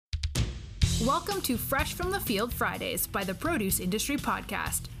Welcome to Fresh from the Field Fridays by the Produce Industry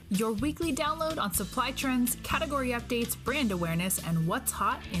Podcast, your weekly download on supply trends, category updates, brand awareness, and what's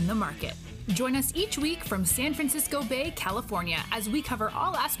hot in the market. Join us each week from San Francisco Bay, California, as we cover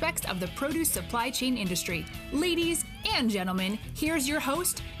all aspects of the produce supply chain industry. Ladies and gentlemen, here's your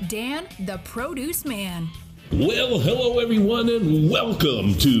host, Dan, the Produce Man. Well, hello everyone, and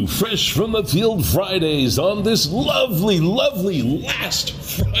welcome to Fresh from the Field Fridays on this lovely last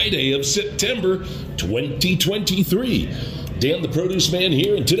Friday of September 2023. Dan the Produce Man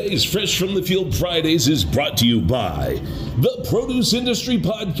here, and today's Fresh from the Field Fridays is brought to you by the Produce Industry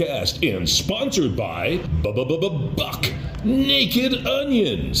Podcast and sponsored by Buck Naked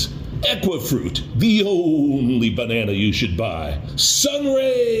Onions, Equifruit, the only banana you should buy,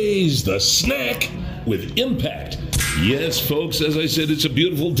 Sunrays, the snack with impact. Yes, folks, as I said, it's a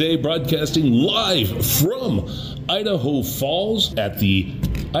beautiful day broadcasting live from Idaho Falls at the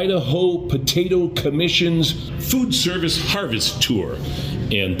Idaho Potato Commission's Food Service Harvest Tour.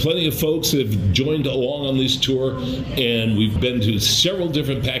 And plenty of folks have joined along on this tour, and we've been to several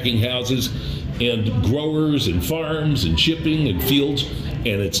different packing houses and growers and farms and shipping and fields,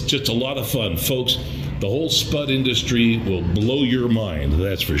 and it's just a lot of fun, folks. The whole spud industry will blow your mind,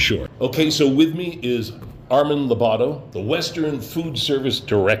 that's for sure. Okay, so with me is Armin Labato, the Western Food Service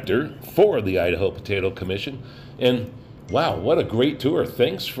Director for the Idaho Potato Commission. And wow, what a great tour.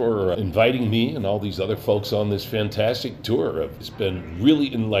 Thanks for inviting me and all these other folks on this fantastic tour. It's been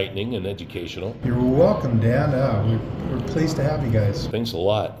really enlightening and educational. You're welcome, Dan. We're pleased to have you guys. Thanks a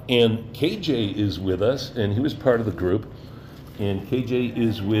lot. And KJ is with us, and he was part of the group. And KJ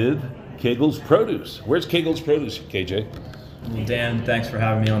is with Kegel's Produce. Where's Kegel's Produce, KJ? Well, Dan, thanks for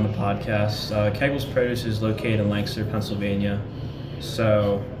having me on the podcast. Kegel's Produce is located in Lancaster, Pennsylvania.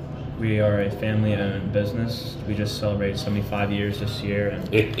 So we are a family-owned business. We just celebrated 75 years this year, and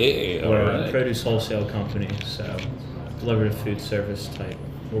we're a produce wholesale company. So deliver to food service type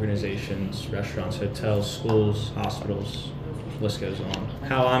organizations, restaurants, hotels, schools, hospitals, list goes on.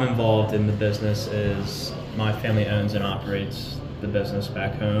 How I'm involved in the business is my family owns and operates the business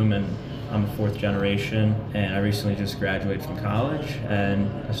back home, and I'm a fourth generation, and I recently just graduated from college, and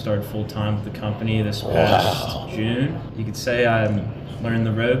I started full-time with the company this past June. You could say I'm learning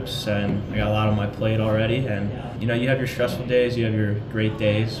the ropes, and I got a lot on my plate already, and you know, you have your stressful days, you have your great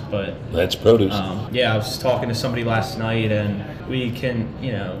days, but that's produce. Yeah, I was talking to somebody last night, and we can,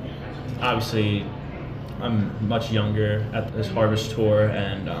 you know, obviously I'm much younger at this harvest tour,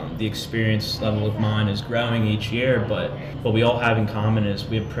 and the experience level of mine is growing each year, but what we all have in common is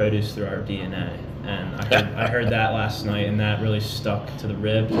we have produce through our DNA. And I heard that last night, and that really stuck to the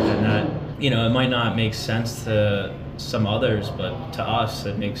rib, and that, you know, it might not make sense to some others, but to us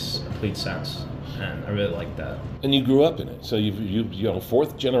it makes complete sense. And I really like that. And you grew up in it, so you know,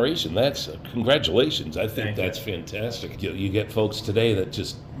 fourth generation. That's congratulations. I think that's fantastic. You get folks today that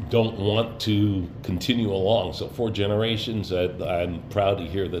just don't want to continue along. So 4 generations. I'm proud to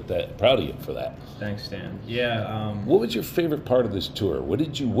hear that. Proud of you for that. Thanks, Dan. Yeah. What was your favorite part of this tour? What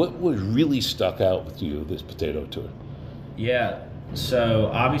was really stuck out with you this potato tour? Yeah. So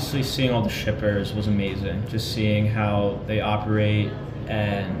obviously seeing all the shippers was amazing. Just seeing how they operate,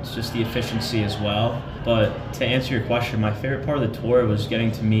 and just the efficiency as well. But to answer your question, my favorite part of the tour was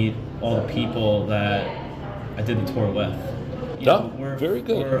getting to meet all the people that I did the tour with. Very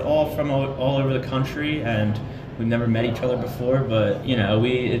good. We're all from all over the country, and we've never met each other before, but you know,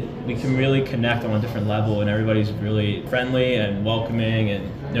 we can really connect on a different level, and everybody's really friendly and welcoming,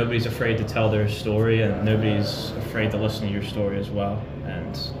 and nobody's afraid to tell their story, and nobody's afraid to listen to your story as well.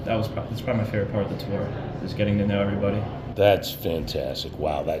 And that's probably my favorite part of the tour, is getting to know everybody. That's fantastic.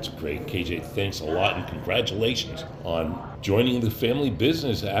 Wow, that's great. KJ, thanks a lot, and congratulations on joining the family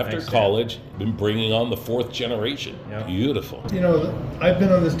business after college. Been bringing on the 4th generation. Yep. Beautiful. You know, I've been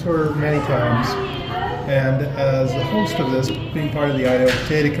on this tour many times, and as the host of this, being part of the Idaho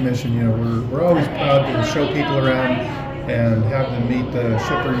Potato Commission, you know, we're always proud to show people around and have them meet the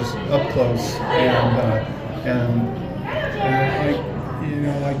shippers up close, and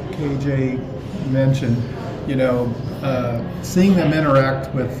like KJ mentioned, you know, seeing them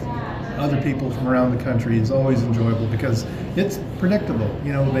interact with other people from around the country is always enjoyable because it's predictable.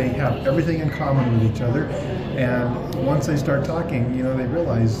 You know, they have everything in common with each other, and once they start talking, you know, they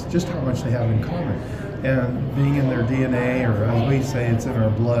realize just how much they have in common. And being in their DNA, or as we say, it's in our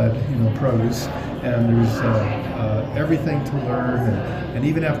blood, you know, produce, and there's everything to learn. And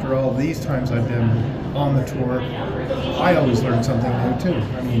even after all these times I've been on the tour, I always learn something new too.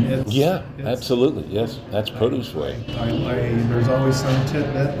 I mean, it's absolutely, yes. That's produce for you. There's always some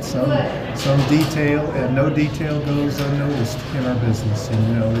tidbit, some detail, and no detail goes unnoticed in our business.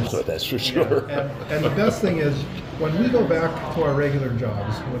 And That's for sure. And the best thing is, when we go back to our regular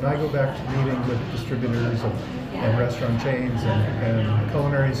jobs, when I go back to meeting with distributors and restaurant chains and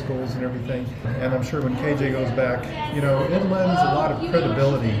culinary schools and everything, and I'm sure when KJ goes back, it lends a lot of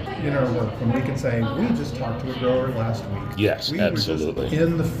credibility in our work when we can say, we just talked to a grower last week. Yes, absolutely. We were just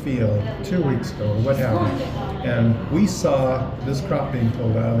in the field 2 weeks ago, or what have you, and we saw this crop being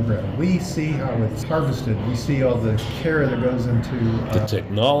pulled out of the ground. We see how it's harvested. We see all the care that goes into the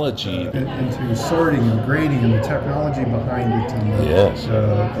technology, into sorting and grading, and the technology behind it,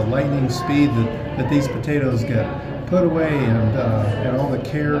 and the lightning speed that these potatoes get put away, and all the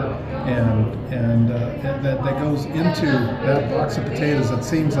care and that goes into that box of potatoes that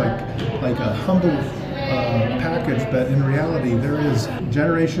seems like a humble package, but in reality there is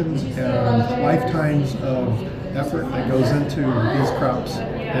generations and lifetimes of effort that goes into these crops,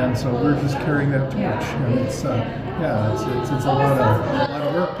 and so we're just carrying that torch, and it's a lot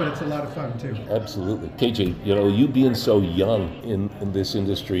of work, but it's a lot of fun too. Absolutely. KJ, you being so young in this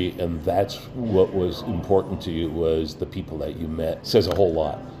industry, and that's what was important to you, was the people that you met, says a whole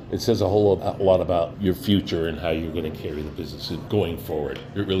lot. It says a whole lot about your future and how you're going to carry the business going forward.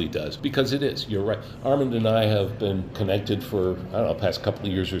 It really does, because it is. You're right. Armand and I have been connected for, past couple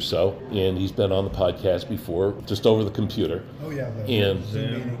of years or so, and he's been on the podcast before, just over the computer. Oh, yeah. And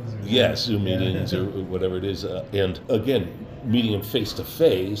Zoom meetings. Zoom meetings or whatever it is. And again, meeting him face to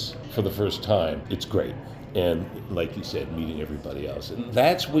face for the first time, it's great. And like you said, meeting everybody else. And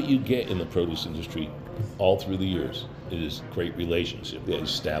that's what you get in the produce industry all through the years. It is great relationship they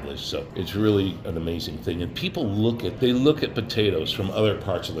established. So it's really an amazing thing. And people look at potatoes from other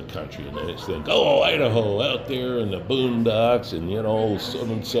parts of the country, and they think, oh, Idaho out there in the boondocks, and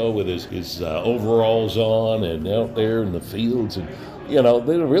so-and-so with his overalls on and out there in the fields. And they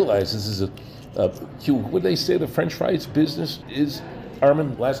don't realize this is what did they say the French fries business is?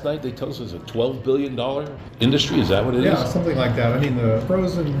 Armin, last night they told us it's a $12 billion industry. Is that what it is? Yeah, something like that. I mean, the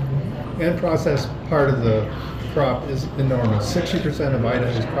frozen and processed part of the crop is enormous. 60% of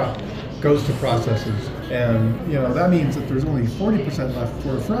Idaho's crop goes to processors, and that means that there's only 40% left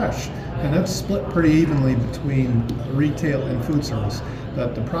for fresh, and that's split pretty evenly between retail and food service.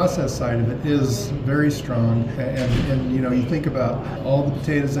 But the process side of it is very strong, and you think about all the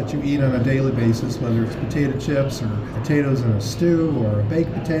potatoes that you eat on a daily basis, whether it's potato chips or potatoes in a stew or a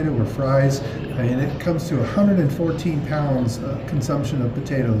baked potato or fries. I mean, it comes to 114 pounds consumption of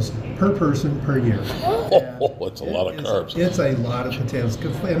potatoes per person per year. It's a lot of carbs. It's a lot of potatoes,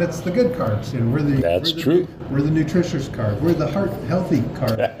 and it's the good carbs. That's true. We're the nutritious carb. We're the healthy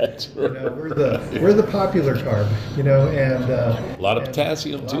carb. That's right. We're the popular carb. And a lot of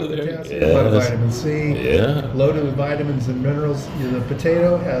potassium too there. A lot of vitamin C. Yeah. Loaded with vitamins and minerals. The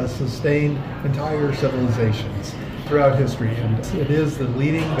potato has sustained entire civilizations throughout history, and it is the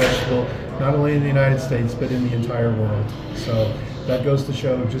leading vegetable not only in the United States but in the entire world. So that goes to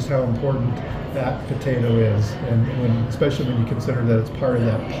show just how important that potato is, and especially when you consider that it's part of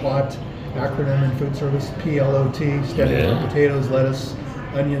that PLOT acronym in food service, PLOT, standing for potatoes, lettuce,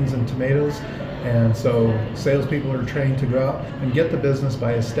 onions, and tomatoes. And so salespeople are trained to go out and get the business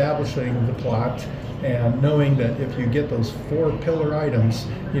by establishing the plot and knowing that if you get those 4 pillar items,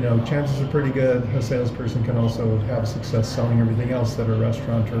 chances are pretty good a salesperson can also have success selling everything else that a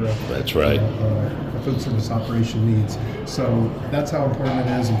restaurant or a food service operation needs. So that's how important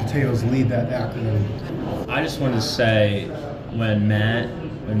it is, and potatoes lead that acronym. I just wanted to say, when Matt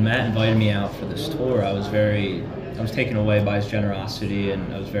invited me out for this tour, I was taken away by his generosity,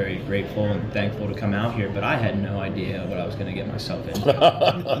 and I was very grateful and thankful to come out here, but I had no idea what I was going to get myself into.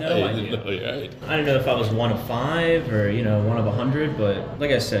 No idea. Right. I didn't know if I was one of 5 or, one of 100, but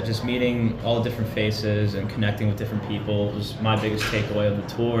like I said, just meeting all the different faces and connecting with different people was my biggest takeaway of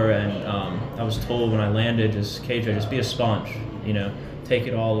the tour. And I was told when I landed, just be a sponge, take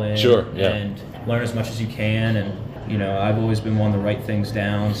it all in. Sure, yeah. And learn as much as you can. And I've always been one to write things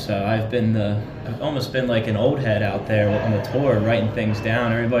down, so I've almost been like an old head out there on the tour, writing things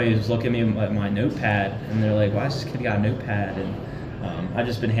down. Everybody's looking at me at my notepad, and they're like, why has this kid got a notepad? And I've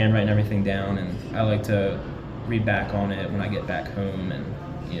just been handwriting everything down, and I like to read back on it when I get back home and,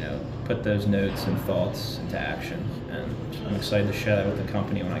 put those notes and thoughts into action. And I'm excited to share that with the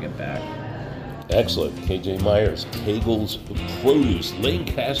company when I get back. Excellent. KJ Myers, Kegel's Produce,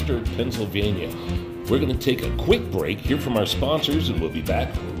 Lancaster, Pennsylvania. We're going to take a quick break, hear from our sponsors, and we'll be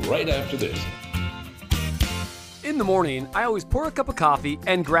back right after this. the morning, I always pour a cup of coffee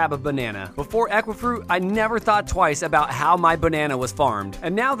and grab a banana. Before Equifruit, I never thought twice about how my banana was farmed.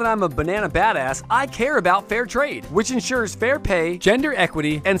 And now that I'm a banana badass, I care about fair trade, which ensures fair pay, gender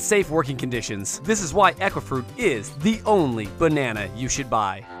equity, and safe working conditions. This is why Equifruit is the only banana you should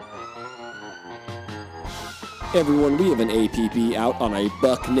buy. Everyone, we have an APB out on a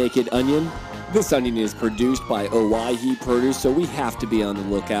buck naked onion. This onion is produced by Owyhee Produce, so we have to be on the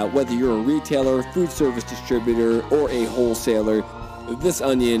lookout. Whether you're a retailer, food service distributor, or a wholesaler, this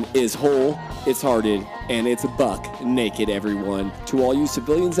onion is whole, it's hearted, and it's a buck naked, everyone. To all you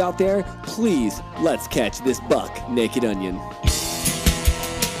civilians out there, please, let's catch this buck naked onion.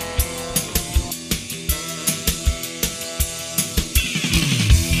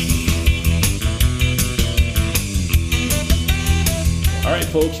 All right,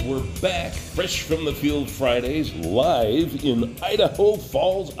 folks, we're back, Fresh from the Field Fridays, live in Idaho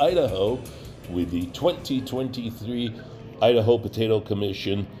Falls, Idaho, with the 2023 Idaho Potato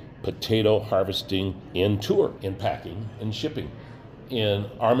Commission Potato Harvesting and Tour, and Packing and Shipping. And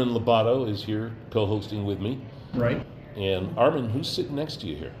Armin Labato is here co-hosting with me. Right. And Armin, who's sitting next to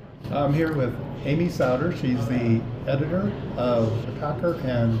you here? I'm here with Amy Souter. She's the editor of the Packer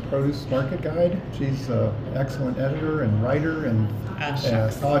and Produce Market Guide. She's an excellent editor and writer and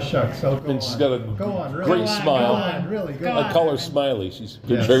shucks. So go And she's on. got a Go on, really. great smile. Go on, really. Go I on. call her Smiley. She's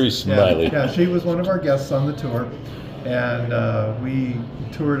Yes. very smiley. Yeah, she was one of our guests on the tour, and we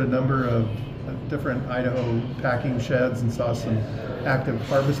toured a number of different Idaho packing sheds and saw some active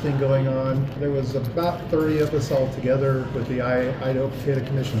harvesting going on. There was about 30 of us all together with the Idaho Potato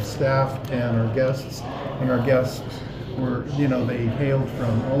Commission staff and our guests. And our guests were, they hailed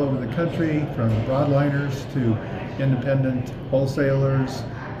from all over the country, from broadliners to independent wholesalers.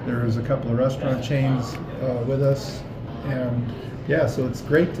 There was a couple of restaurant chains with us. And yeah, so it's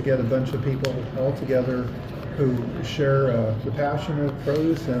great to get a bunch of people all together who share the passion of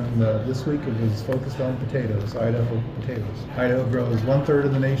produce, and this week it was focused on potatoes, Idaho potatoes. Idaho grows 1/3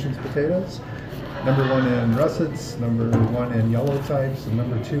 of the nation's potatoes, number 1 in russets, number 1 in yellow types, and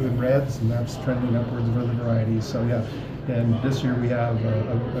number 2 in reds, and that's trending upwards of other varieties. So yeah, and this year we have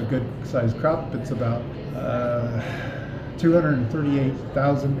a good sized crop. It's about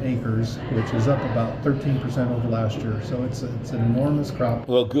 238,000 acres, which is up about 13% over last year. So it's an enormous crop.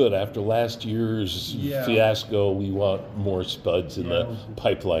 Well, good. After last year's fiasco, we want more spuds in the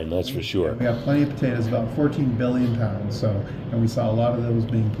pipeline, that's for sure. We have plenty of potatoes, about 14 billion pounds. So, and we saw a lot of those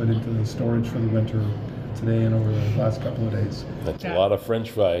being put into the storage for the winter today and over the last couple of days. That's a lot of French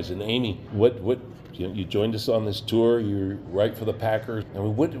fries. And Amy, what you joined us on this tour. You're right for the Packers. I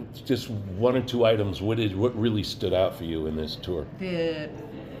mean, what, just one or two items, what really stood out for you in this tour? The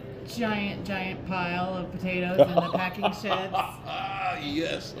giant pile of potatoes in the packing sheds.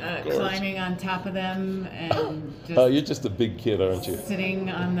 Yes, of course. Climbing on top of them and just you're just a big kid, aren't you? sitting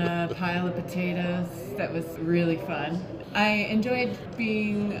on the pile of potatoes. That was really fun. I enjoyed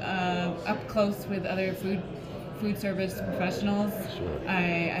being up close with other food service professionals. Sure.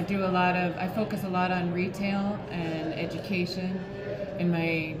 I focus a lot on retail and education in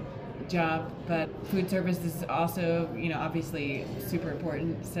my job, but food service is also, obviously super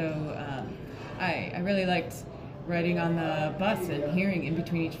important. So I really liked riding on the bus and hearing in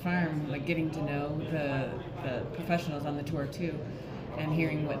between each farm, like getting to know the professionals on the tour too, and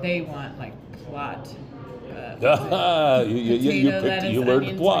hearing what they want, like plot. You learned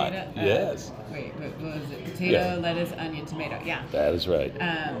the plot. Yes. Wait, what was it? Potato, lettuce, onion, tomato. Yeah. That is right.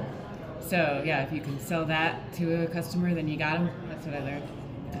 So yeah, if you can sell that to a customer, then you got them. That's what I learned.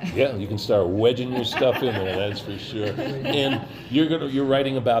 Yeah, you can start wedging your stuff in there, that's for sure. And you're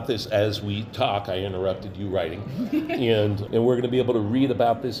writing about this as we talk. I interrupted you writing. And we're going to be able to read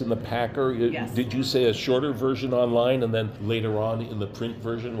about this in the Packer. Yes. Did you say a shorter version online, and then later on in the print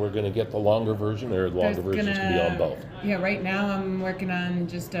version we're going to get the longer version, or the longer version's going to be on both? Yeah, right now I'm working on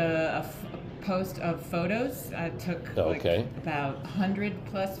just a post of photos. I took about 100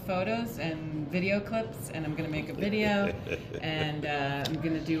 plus photos and video clips, and I'm going to make a video, and I'm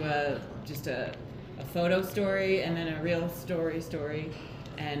going to do just a photo story and then a real story,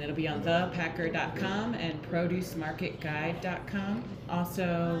 and it'll be on thepacker.com and producemarketguide.com.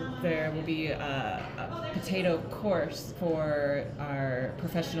 Also, there will be a potato course for our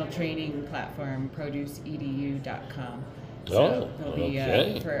professional training platform, produceedu.com. So there'll be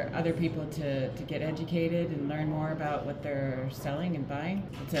for other people to get educated and learn more about what they're selling and buying.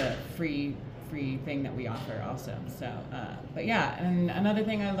 It's a free thing that we offer also. So, but yeah, and another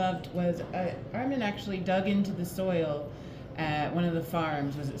thing I loved was Armin actually dug into the soil at one of the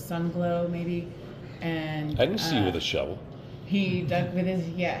farms. Was it Sunglow maybe? And I didn't see you with a shovel. He dug with his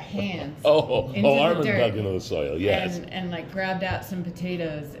hands. Armin dug into the soil, yes. And like grabbed out some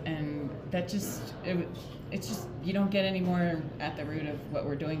potatoes, and that just it's just you don't get any more at the root of what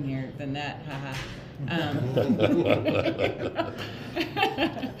we're doing here than that. Haha.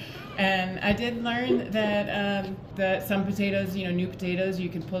 And I did learn that some potatoes, new potatoes, you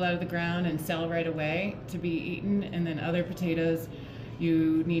can pull out of the ground and sell right away to be eaten, and then other potatoes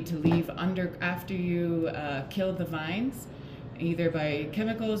you need to leave after you kill the vines, either by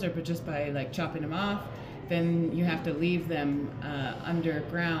chemicals or just by like chopping them off. Then you have to leave them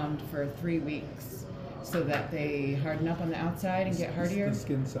underground for 3 weeks so that they harden up on the outside and get hardier. The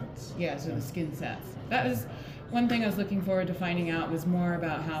skin sets. Yeah, so the skin sets. That was one thing I was looking forward to finding out, was more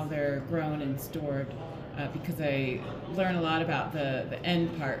about how they're grown and stored, because I learn a lot about the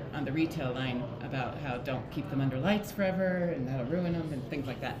end part on the retail line, about how don't keep them under lights forever and that'll ruin them and things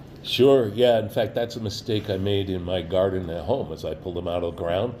like that. Sure, yeah. In fact, that's a mistake I made in my garden at home, as I pulled them out of the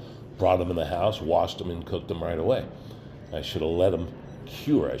ground, brought them in the house, washed them, and cooked them right away. I should have let them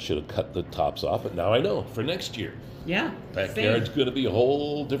cure. I should have cut the tops off, but now I know for next year. Yeah. Backyard's going to be a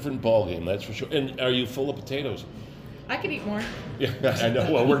whole different ballgame, that's for sure. And are you full of potatoes? I could eat more. Yeah, I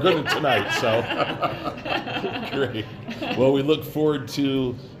know. Well, we're going to tonight, so great. Well, we look forward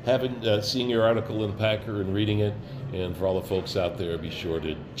to seeing your article in Packer and reading it. And for all the folks out there, be sure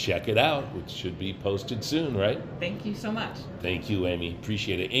to check it out, which should be posted soon, right? Thank you so much. Thank you, Amy.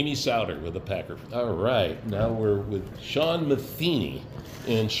 Appreciate it. Amy Souter with the Packer. All right. Now we're with Sean Matheny.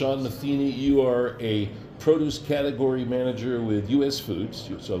 And Sean Matheny, you are a produce category manager with U.S.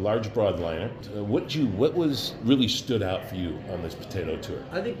 Foods, so a large broadliner. What was really stood out for you on this potato tour?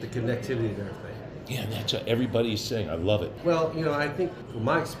 I think the connectivity of everything. Yeah, that's what everybody's saying. I love it. Well, I think from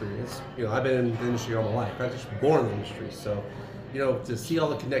my experience, I've been in the industry all my life. I was just born in the industry, so to see all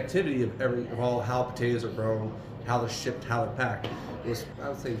the connectivity of all how potatoes are grown, how they're shipped, how they're packed, was, I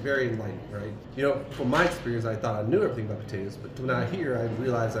would say, very enlightening, right? From my experience, I thought I knew everything about potatoes, but when I hear, I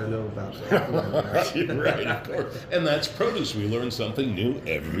realize I know about everything. Right, of course. And that's produce. We learn something new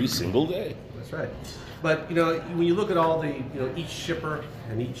every single day. That's right. But, when you look at all the, each shipper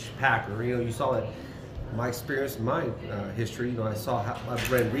and each packer, you saw that my experience, my history, I saw how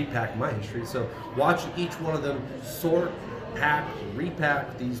I've read repack my history. So watching each one of them sort, pack,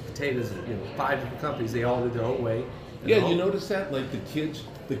 repack these potatoes, 5 different companies, they all did their own way. Yeah, you notice that? Like the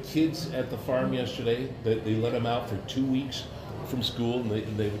kids at the farm yesterday, they let them out for 2 weeks from school,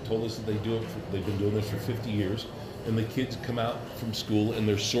 and they told us that they've been doing this for 50 years. And the kids come out from school and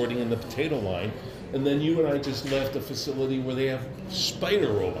they're sorting in the potato line. And then you and I just left a facility where they have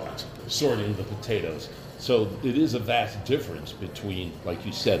spider robots sorting the potatoes. So it is a vast difference between, like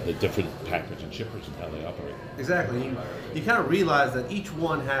you said, the different packers and shippers and how they operate. Exactly. You kind of realize that each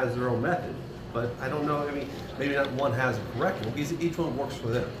one has their own method, but I don't know, maybe not one has a correct one, because each one works for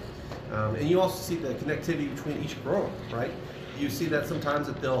them. And you also see the connectivity between each grower, right? You see that sometimes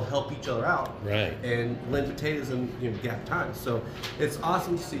that they'll help each other out, right, and lend potatoes in gap times. So it's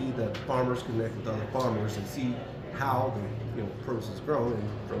awesome to see that farmers connect with other farmers and see how the produce is grown and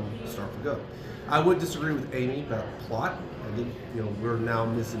from start to go. I would disagree with Amy about plot. I think we're now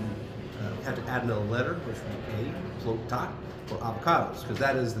missing, have to add another letter, which would be A, plot, for avocados, because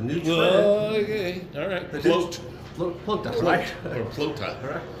that is the new trend. Okay, all right. Plota, right? Or plota.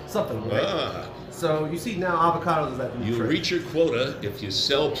 Right? Something, right? So you see now avocados is that new trend. You reach your quota if you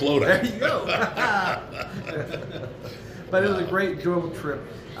sell plota. There you go. But it was a great, enjoyable trip.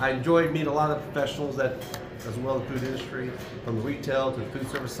 I enjoyed meeting a lot of professionals that, as well as the food industry, from the retail to the food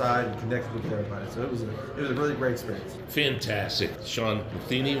service side, and connected with everybody. So it was a really great experience. Fantastic. Sean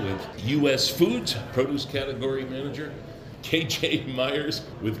Matheny with U.S. Foods, Produce Category Manager. KJ Myers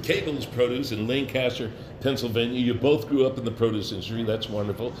with Kegel's Produce in Lancaster, Pennsylvania. You both grew up in the produce industry. That's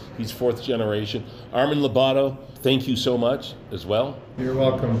wonderful. He's 4th generation. Armin Lobato, thank you so much as well. You're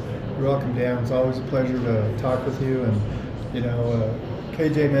welcome. You're welcome, Dan. It's always a pleasure to talk with you. And,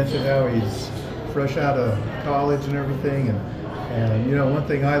 KJ mentioned how he's fresh out of college and everything. And one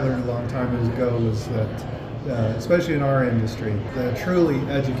thing I learned a long time ago was that especially in our industry, the truly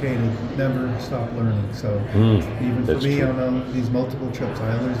educated never stop learning. So even for me on these multiple trips,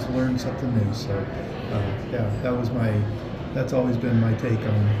 I always learn something new. So that's always been my take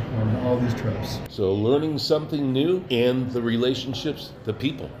on all these trips. So learning something new and the relationships, the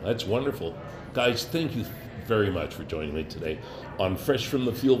people, that's wonderful. Guys, thank you very much for joining me today on Fresh from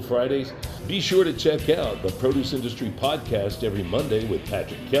the Field Fridays. Be sure to check out the Produce Industry Podcast every Monday with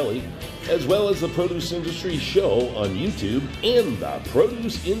Patrick Kelly, as well as the Produce Industry Show on YouTube and the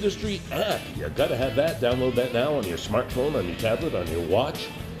Produce Industry app. You gotta have that. Download that now on your smartphone, on your tablet, on your watch,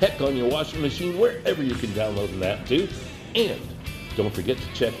 heck, on your washing machine, wherever you can download an app too. And don't forget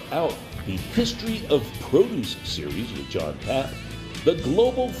to check out the History of Produce series with John Papp, the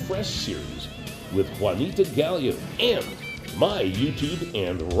Global Fresh series with Juanita Gallo, and my YouTube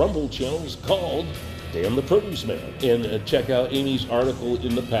and Rumble channels called Dan the Produce Man. And check out Amy's article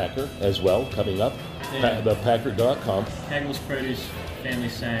in the Packer as well, coming up, thepacker.com. Kegel's Produce family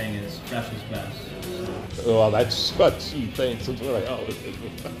saying is fresh is best. Oh, that's gee, thanks. That's what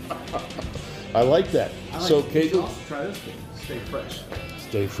I like that. So, Kegel, try this thing. Stay fresh.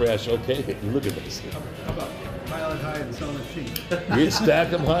 Stay fresh. Okay, look at this. How about pile it high and sell it cheap? You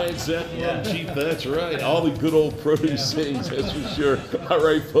stack them high and set them cheap. That's right. All the good old produce sayings, that's for sure. All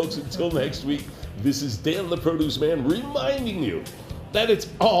right, folks, until next week, this is Dan the Produce Man reminding you that it's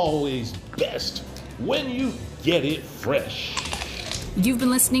always best when you get it fresh. You've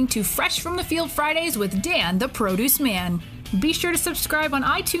been listening to Fresh from the Field Fridays with Dan the Produce Man. Be sure to subscribe on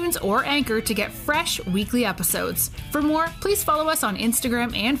iTunes or Anchor to get fresh weekly episodes. For more, please follow us on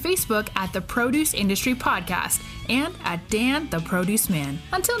Instagram and Facebook at The Produce Industry Podcast and at Dan the Produce Man.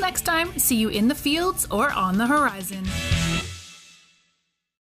 Until next time, see you in the fields or on the horizon.